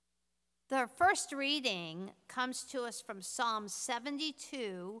The first reading comes to us from Psalm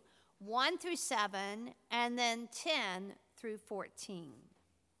 72, 1 through 7, and then 10 through 14.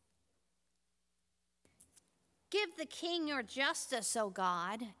 Give the king your justice, O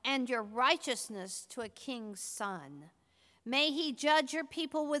God, and your righteousness to a king's son. May he judge your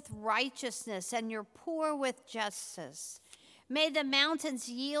people with righteousness and your poor with justice. May the mountains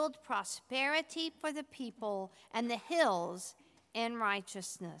yield prosperity for the people and the hills in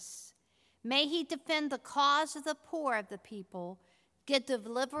righteousness. May he defend the cause of the poor of the people, give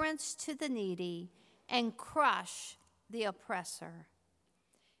deliverance to the needy, and crush the oppressor.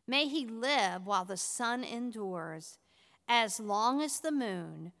 May he live while the sun endures, as long as the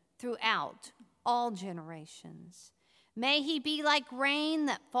moon throughout all generations. May he be like rain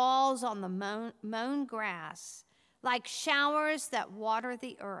that falls on the mown grass, like showers that water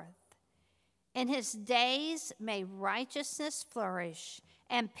the earth. In his days may righteousness flourish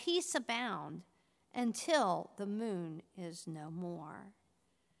and peace abound until the moon is no more.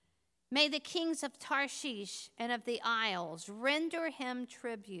 May the kings of Tarshish and of the isles render him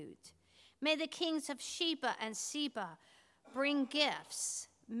tribute. May the kings of Sheba and Seba bring gifts.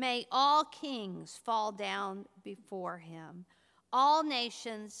 May all kings fall down before him. All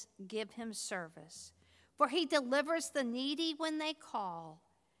nations give him service. For he delivers the needy when they call,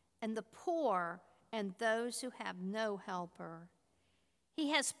 and the poor and those who have no helper. He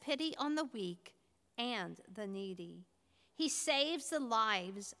has pity on the weak and the needy. He saves the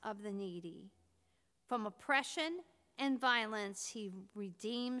lives of the needy. From oppression and violence he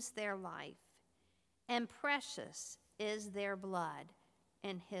redeems their life, and precious is their blood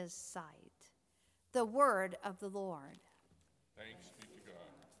in his sight. The word of the Lord. Thanks be to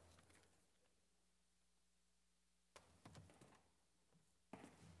God.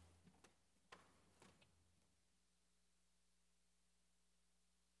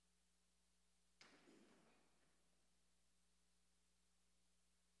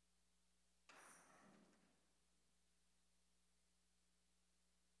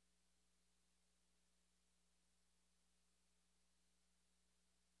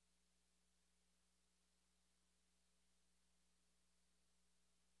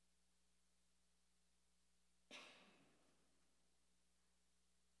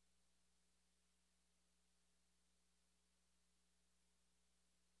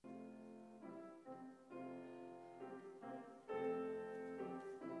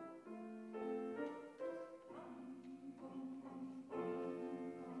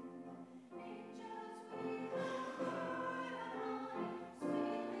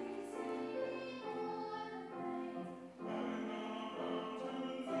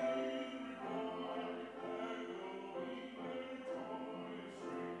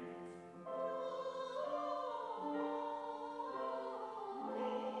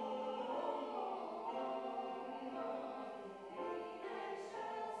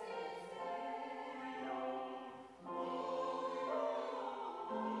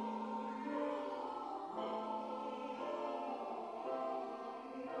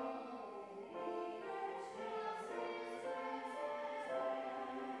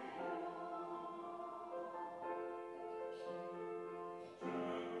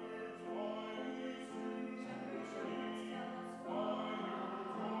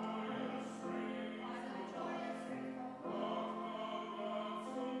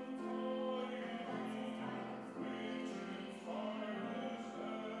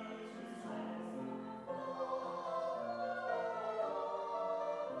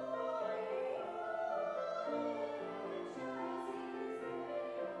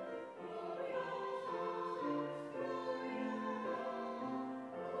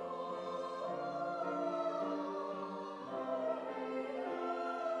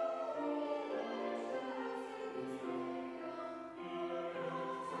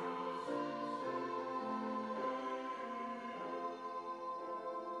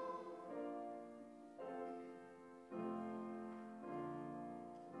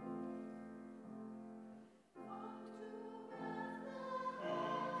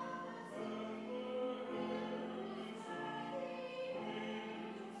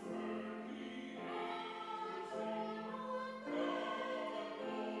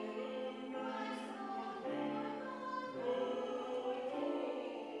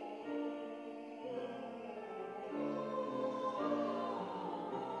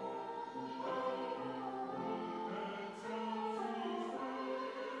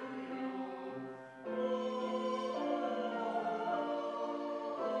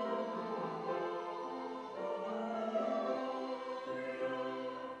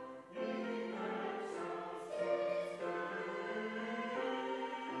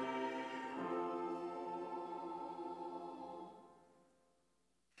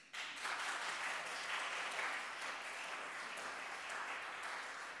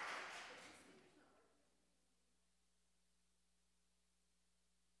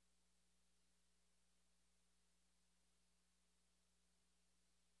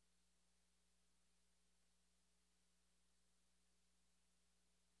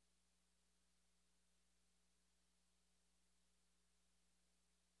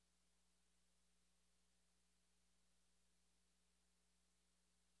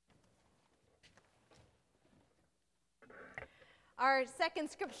 Our second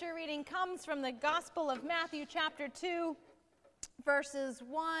scripture reading comes from the Gospel of Matthew, chapter 2, verses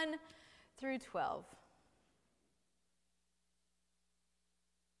 1 through 12.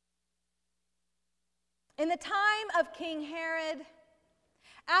 In the time of King Herod,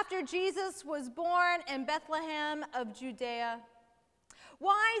 after Jesus was born in Bethlehem of Judea,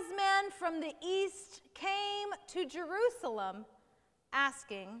 wise men from the east came to Jerusalem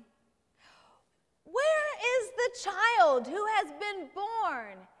asking, "Where is the child who has been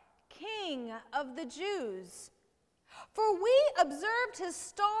born King of the Jews? For we observed his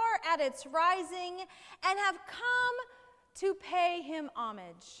star at its rising and have come to pay him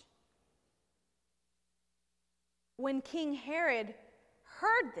homage." When King Herod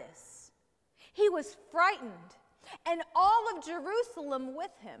heard this, he was frightened, and all of Jerusalem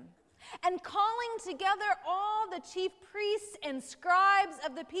with him. And calling together all the chief priests and scribes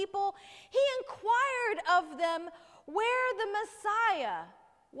of the people, he inquired of them where the Messiah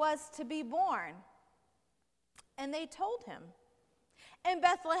was to be born. And they told him, "In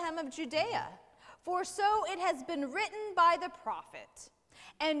Bethlehem of Judea, for so it has been written by the prophet.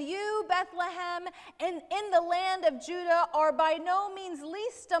 And you, Bethlehem, in the land of Judah, are by no means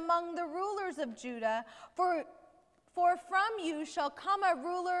least among the rulers of Judah, for from you shall come a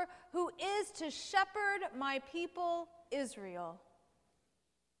ruler who is to shepherd my people Israel."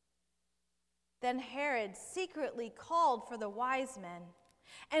 Then Herod secretly called for the wise men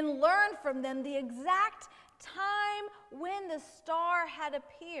and learned from them the exact time when the star had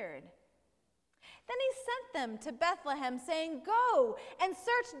appeared. Then he sent them to Bethlehem, saying, "Go and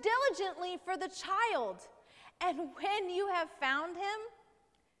search diligently for the child, and when you have found him,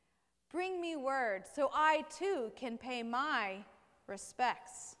 bring me word, so I too can pay my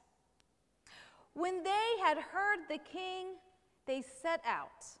respects." When they had heard the king, they set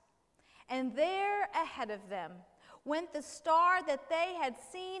out, and there ahead of them went the star that they had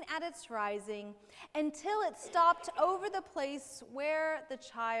seen at its rising, until it stopped over the place where the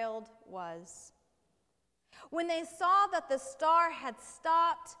child was. When they saw that the star had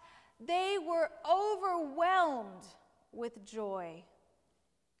stopped, they were overwhelmed with joy.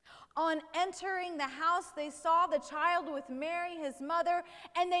 On entering the house, they saw the child with Mary, his mother,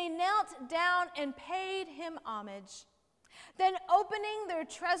 and they knelt down and paid him homage. Then, opening their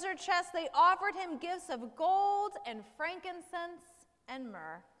treasure chest, they offered him gifts of gold and frankincense and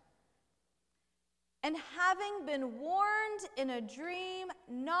myrrh. And having been warned in a dream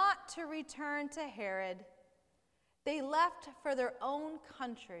not to return to Herod, they left for their own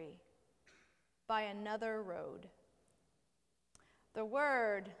country by another road. The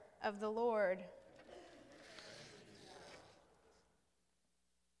word of the Lord.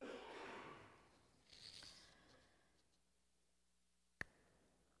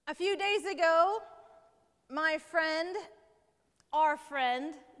 A few days ago, our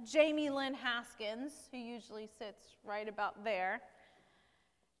friend, Jamie Lynn Haskins, who usually sits right about there,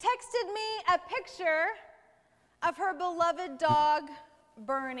 texted me a picture of her beloved dog,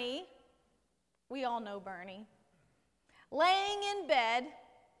 Bernie. We all know Bernie. Laying in bed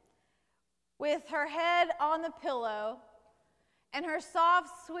with her head on the pillow and her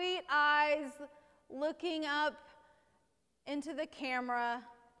soft, sweet eyes looking up into the camera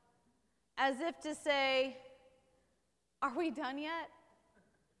as if to say, "Are we done yet?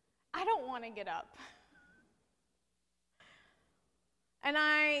 I don't want to get up." And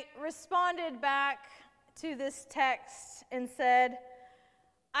I responded back to this text and said,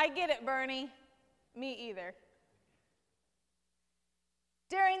 "I get it, Bernie. Me either."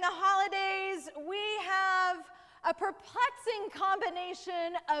 During the holidays, we have a perplexing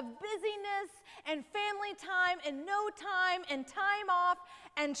combination of busyness and family time and no time and time off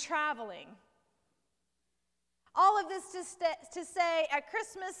and traveling. All of this to say, at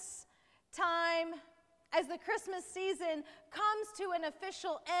Christmas time, as the Christmas season comes to an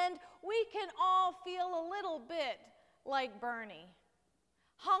official end, we can all feel a little bit like Bernie,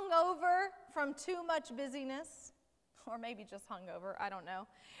 hungover from too much busyness, or maybe just hungover, I don't know,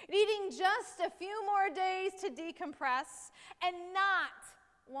 needing just a few more days to decompress and not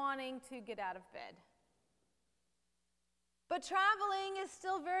wanting to get out of bed. But traveling is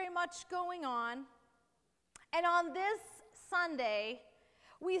still very much going on, and on this Sunday,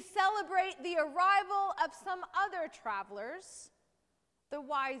 we celebrate the arrival of some other travelers, the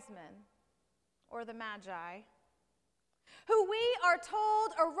wise men, or the Magi, who we are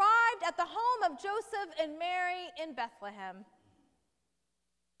told arrived at the home of Joseph and Mary in Bethlehem.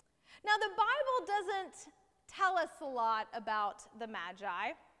 Now, the Bible doesn't tell us a lot about the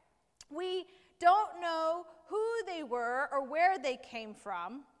Magi. We don't know who they were or where they came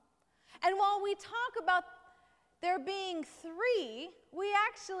from. And while we talk about there being three, we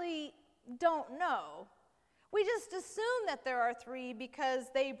actually don't know. We just assume that there are three because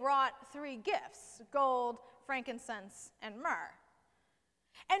they brought three gifts: gold, frankincense, and myrrh.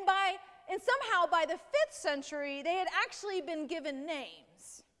 And somehow by the 5th century, they had actually been given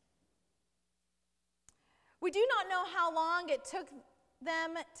names. We do not know how long it took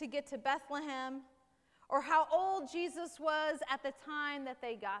them to get to Bethlehem, or how old Jesus was at the time that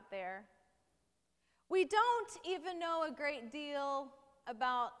they got there. We don't even know a great deal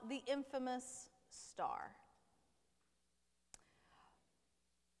about the infamous star.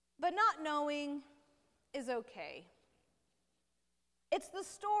 But not knowing is okay. It's the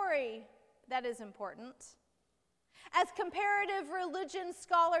story that is important. As comparative religion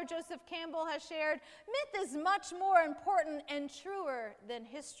scholar Joseph Campbell has shared, myth is much more important and truer than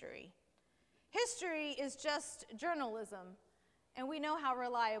history. History is just journalism, and we know how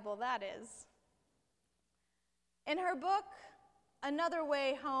reliable that is. In her book, Another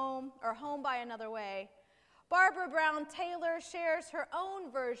Way Home, or Home by Another Way, Barbara Brown Taylor shares her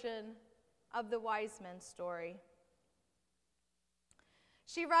own version of the wise men story.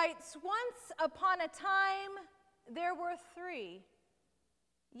 She writes, "Once upon a time, there were three,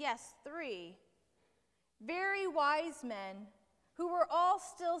 yes, three, very wise men who were all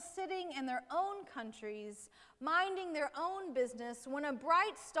still sitting in their own countries, minding their own business, when a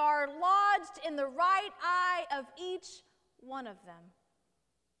bright star lodged in the right eye of each one of them.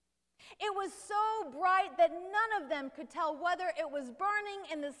 It was so bright that none of them could tell whether it was burning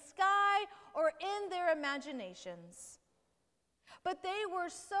in the sky or in their imaginations. But they were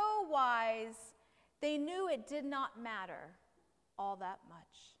so wise, they knew it did not matter all that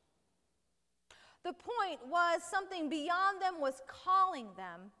much. The point was something beyond them was calling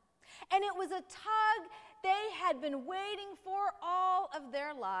them, and it was a tug they had been waiting for all of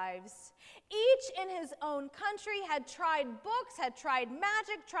their lives. Each in his own country had tried books, had tried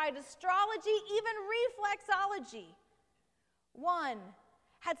magic, tried astrology, even reflexology. One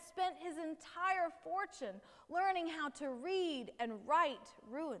had spent his entire fortune learning how to read and write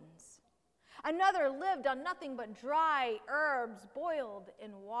runes. Another lived on nothing but dry herbs boiled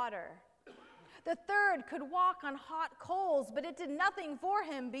in water. The third could walk on hot coals, but it did nothing for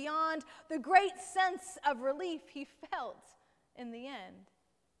him beyond the great sense of relief he felt in the end.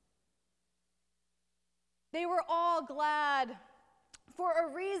 They were all glad for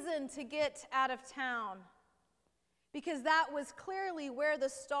a reason to get out of town, because that was clearly where the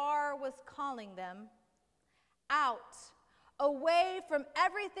star was calling them, out, away from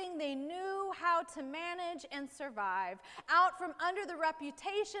everything they knew how to manage and survive, out from under the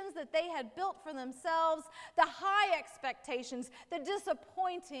reputations that they had built for themselves, the high expectations, the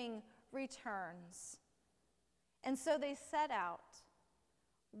disappointing returns. And so they set out,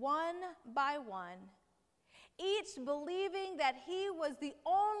 one by one, each believing that he was the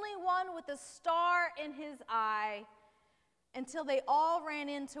only one with a star in his eye, until they all ran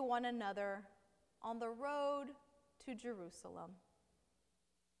into one another on the road to Jerusalem.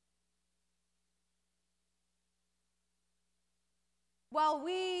 While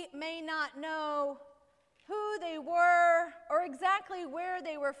we may not know who they were or exactly where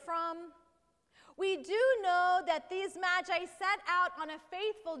they were from, we do know that these magi set out on a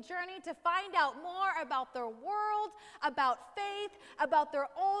faithful journey to find out more about their world, about faith, about their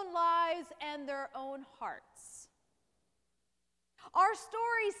own lives and their own hearts. Our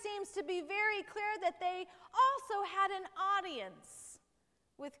story seems to be very clear that they also had an audience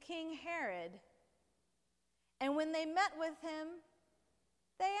with King Herod. And when they met with him,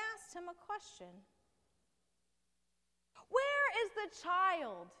 they asked him a question. Where is the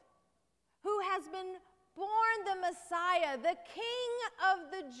child who has been born the Messiah, the King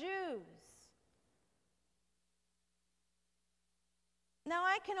of the Jews? Now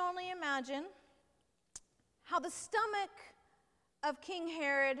I can only imagine how the stomach of King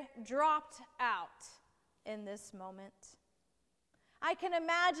Herod dropped out in this moment. I can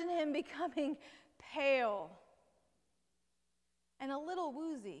imagine him becoming pale and a little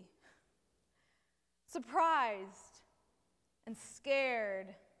woozy, surprised and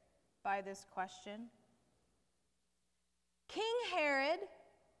scared by this question. King Herod,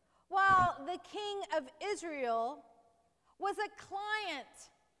 while the king of Israel, was a client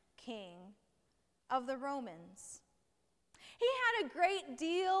king of the Romans. He had a great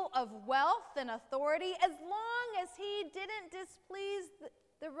deal of wealth and authority as long as he didn't displease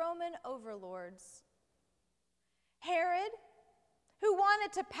the Roman overlords. Herod, who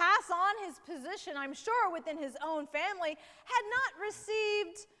wanted to pass on his position, I'm sure, within his own family, had not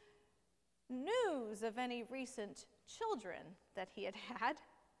received news of any recent children that he had had.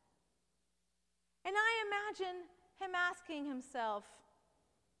 And I imagine him asking himself,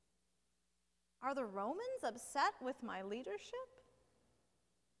 are the Romans upset with my leadership?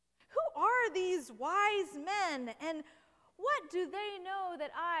 Who are these wise men, and what do they know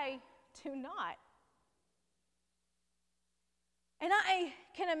that I do not? And I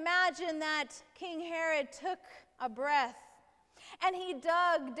can imagine that King Herod took a breath and he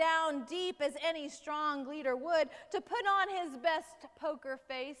dug down deep as any strong leader would to put on his best poker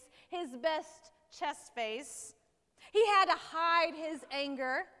face, his best chess face. He had to hide his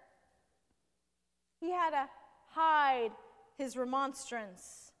anger. He had to hide his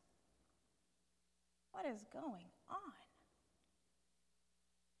remonstrance. What is going on?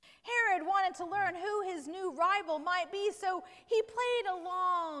 Herod wanted to learn who his new rival might be, so he played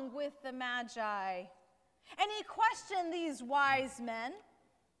along with the Magi. And he questioned these wise men.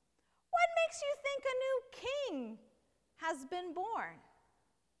 What makes you think a new king has been born?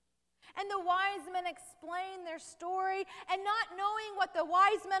 And the wise men explained their story, and not knowing what the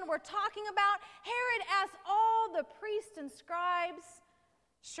wise men were talking about, Herod asked all the priests and scribes.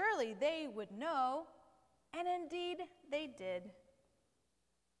 Surely they would know, and indeed they did.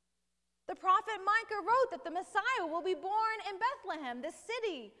 The prophet Micah wrote that the Messiah will be born in Bethlehem, the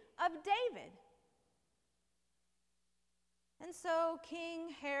city of David. And so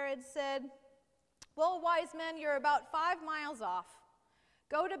King Herod said, well, wise men, you're about 5 miles off.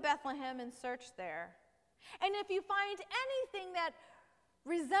 Go to Bethlehem and search there. And if you find anything that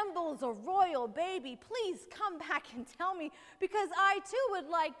resembles a royal baby, please come back and tell me, because I too would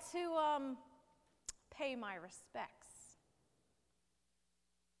like to pay my respects.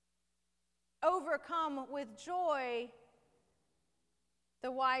 Overcome with joy,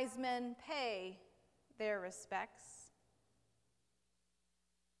 the wise men pay their respects.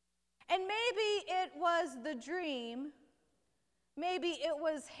 And maybe it was the dream, maybe it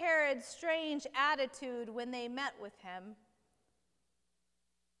was Herod's strange attitude when they met with him.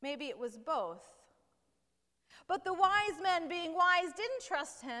 Maybe it was both. But the wise men, being wise, didn't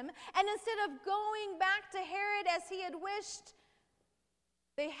trust him, and instead of going back to Herod as he had wished,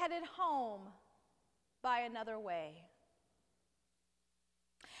 they headed home by another way.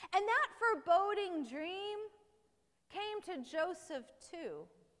 And that foreboding dream came to Joseph too.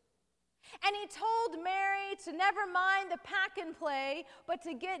 And he told Mary to never mind the pack and play, but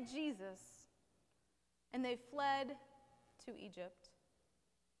to get Jesus. And they fled to Egypt.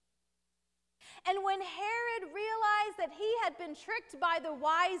 And when Herod realized that he had been tricked by the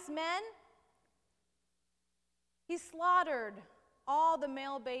wise men, he slaughtered all the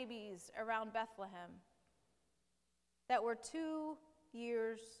male babies around Bethlehem that were 2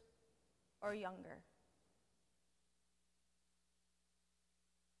 years or younger.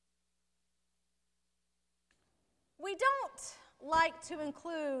 We don't like to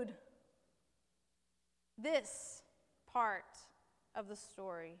include this part of the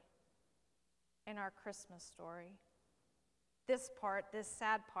story in our Christmas story. This part, this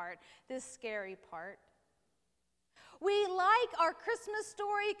sad part, this scary part. We like our Christmas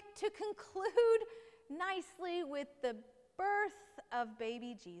story to conclude nicely with the birth of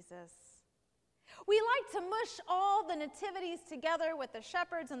baby Jesus. We like to mush all the nativities together with the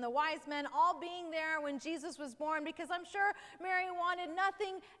shepherds and the wise men all being there when Jesus was born, because I'm sure Mary wanted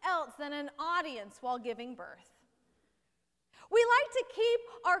nothing else than an audience while giving birth. We like to keep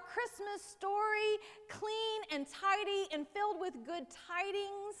our Christmas story clean and tidy and filled with good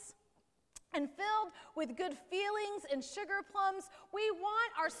tidings and filled with good feelings and sugar plums. We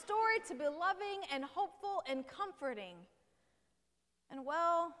want our story to be loving and hopeful and comforting. And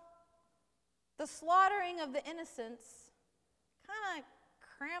well, the slaughtering of the innocents kind of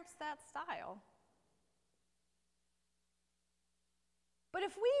cramps that style. But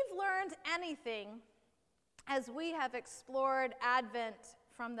if we've learned anything as we have explored Advent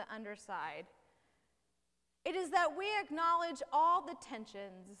from the underside, it is that we acknowledge all the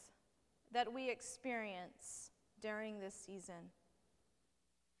tensions that we experience during this season.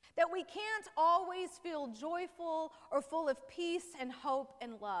 That we can't always feel joyful or full of peace and hope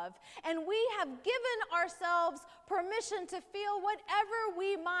and love. And we have given ourselves permission to feel whatever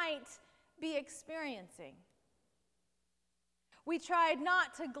we might be experiencing. We tried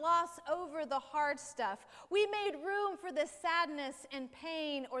not to gloss over the hard stuff. We made room for the sadness and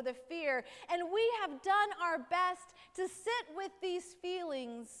pain or the fear. And we have done our best to sit with these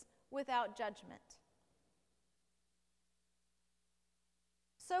feelings without judgment.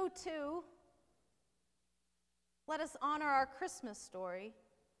 So too, let us honor our Christmas story.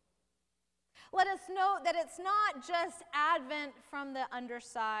 Let us note that it's not just Advent from the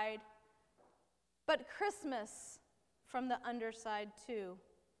underside, but Christmas from the underside too.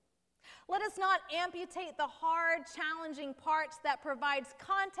 Let us not amputate the hard, challenging parts that provides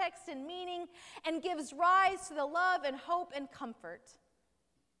context and meaning and gives rise to the love and hope and comfort.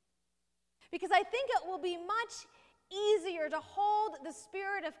 Because I think it will be much easier to hold the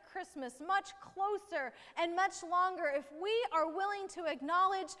spirit of Christmas much closer and much longer if we are willing to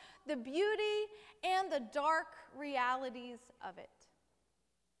acknowledge the beauty and the dark realities of it.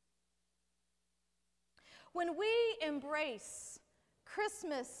 When we embrace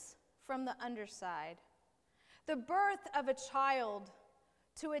Christmas from the underside, the birth of a child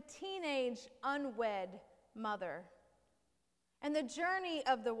to a teenage unwed mother, and the journey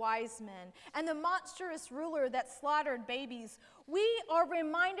of the wise men, and the monstrous ruler that slaughtered babies, we are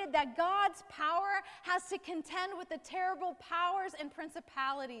reminded that God's power has to contend with the terrible powers and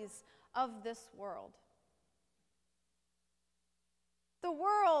principalities of this world. The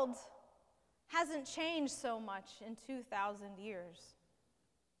world hasn't changed so much in 2,000 years.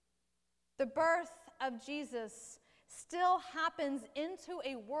 The birth of Jesus still happens into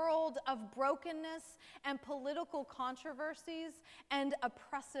a world of brokenness and political controversies and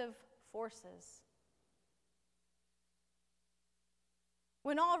oppressive forces.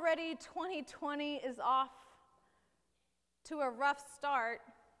 When already 2020 is off to a rough start,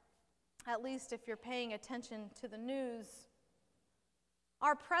 at least if you're paying attention to the news,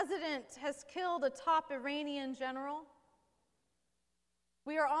 our president has killed a top Iranian general.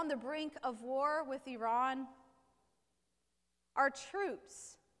 We are on the brink of war with Iran. Our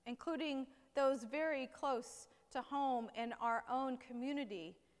troops, including those very close to home in our own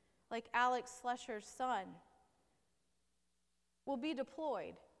community, like Alex Schlecher's son, will be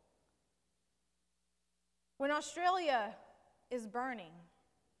deployed. When Australia is burning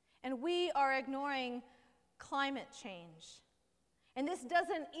and we are ignoring climate change, and this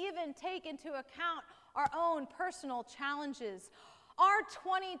doesn't even take into account our own personal challenges, our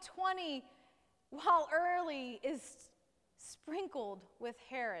 2020, while early, is sprinkled with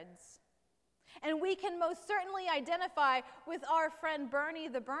Herods. And we can most certainly identify with our friend Bernie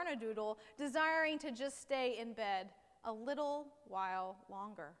the Bernedoodle, desiring to just stay in bed a little while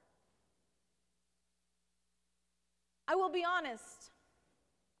longer. I will be honest,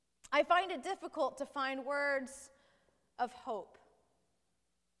 I find it difficult to find words of hope,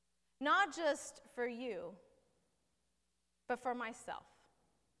 not just for you, but for myself.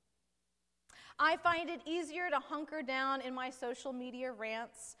 I find it easier to hunker down in my social media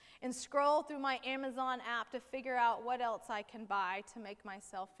rants and scroll through my Amazon app to figure out what else I can buy to make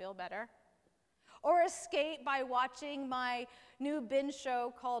myself feel better, or escape by watching my new binge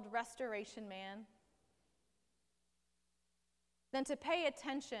show called Restoration Man, than to pay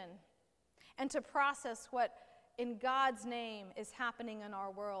attention and to process what in God's name is happening in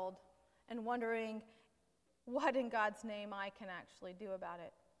our world and wondering what in God's name I can actually do about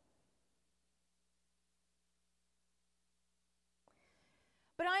it.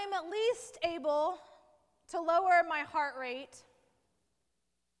 But I am at least able to lower my heart rate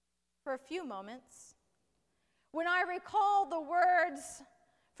for a few moments when I recall the words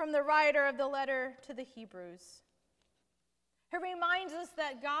from the writer of the letter to the Hebrews, who reminds us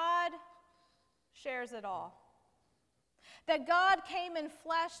that God shares it all, that God came in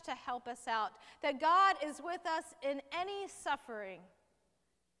flesh to help us out, that God is with us in any suffering,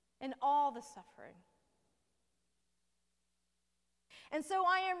 in all the suffering. And so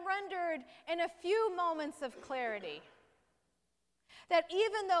I am rendered in a few moments of clarity that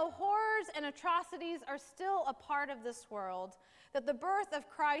even though horrors and atrocities are still a part of this world, that the birth of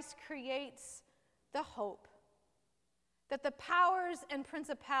Christ creates the hope that the powers and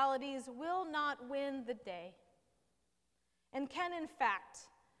principalities will not win the day and can, in fact,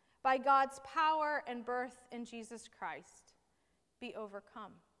 by God's power and birth in Jesus Christ, be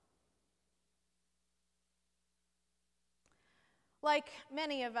overcome. Like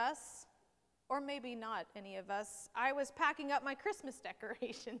many of us, or maybe not any of us, I was packing up my Christmas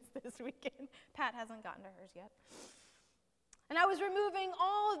decorations this weekend. Pat hasn't gotten to hers yet. And I was removing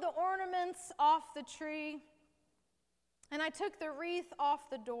all of the ornaments off the tree, and I took the wreath off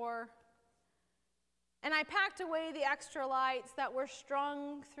the door, and I packed away the extra lights that were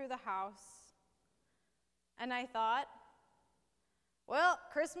strung through the house. And I thought, well,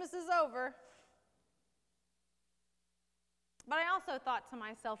 Christmas is over. But I also thought to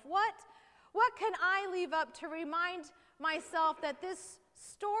myself, what can I leave up to remind myself that this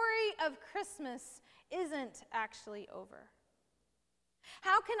story of Christmas isn't actually over?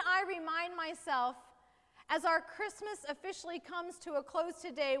 How can I remind myself, as our Christmas officially comes to a close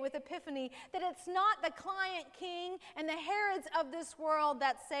today with Epiphany, that it's not the client king and the Herods of this world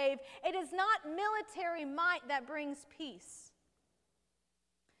that save. It is not military might that brings peace.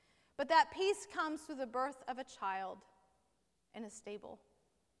 But that peace comes through the birth of a child in a stable.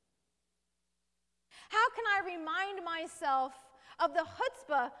 How can I remind myself of the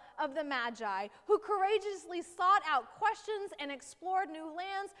chutzpah of the Magi, who courageously sought out questions and explored new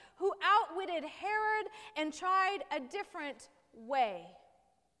lands, who outwitted Herod and tried a different way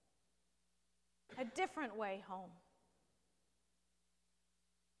home?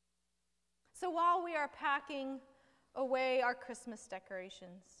 So while we are packing away our Christmas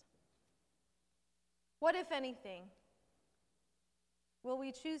decorations, what, if anything, will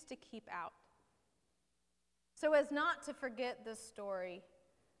we choose to keep out, so as not to forget the story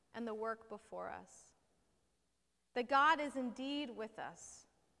and the work before us? That God is indeed with us,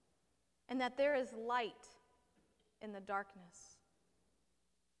 and that there is light in the darkness.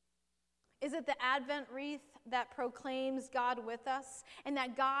 Is it the Advent wreath that proclaims God with us, and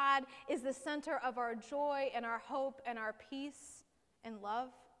that God is the center of our joy and our hope and our peace and love?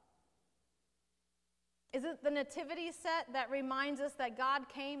 Is it the nativity set that reminds us that God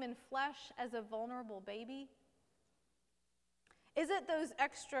came in flesh as a vulnerable baby? Is it those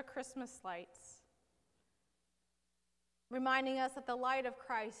extra Christmas lights reminding us that the light of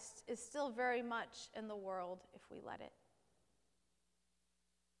Christ is still very much in the world if we let it?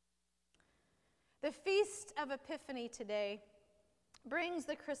 The Feast of Epiphany today brings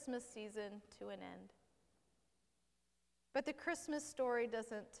the Christmas season to an end. But the Christmas story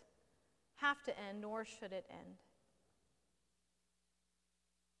doesn't have to end, nor should it end.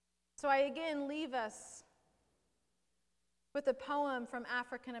 So I again leave us with a poem from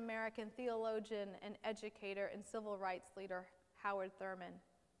African-American theologian and educator and civil rights leader Howard Thurman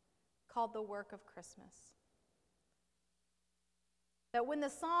called "The Work of Christmas." That when the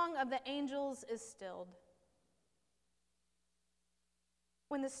song of the angels is stilled,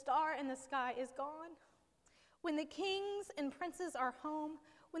 when the star in the sky is gone, when the kings and princes are home,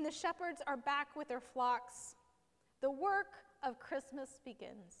 when the shepherds are back with their flocks, the work of Christmas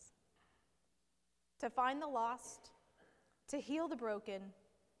begins. To find the lost, to heal the broken,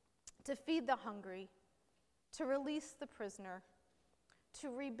 to feed the hungry, to release the prisoner, to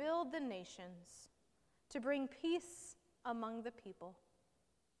rebuild the nations, to bring peace among the people,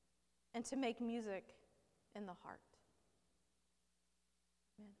 and to make music in the heart.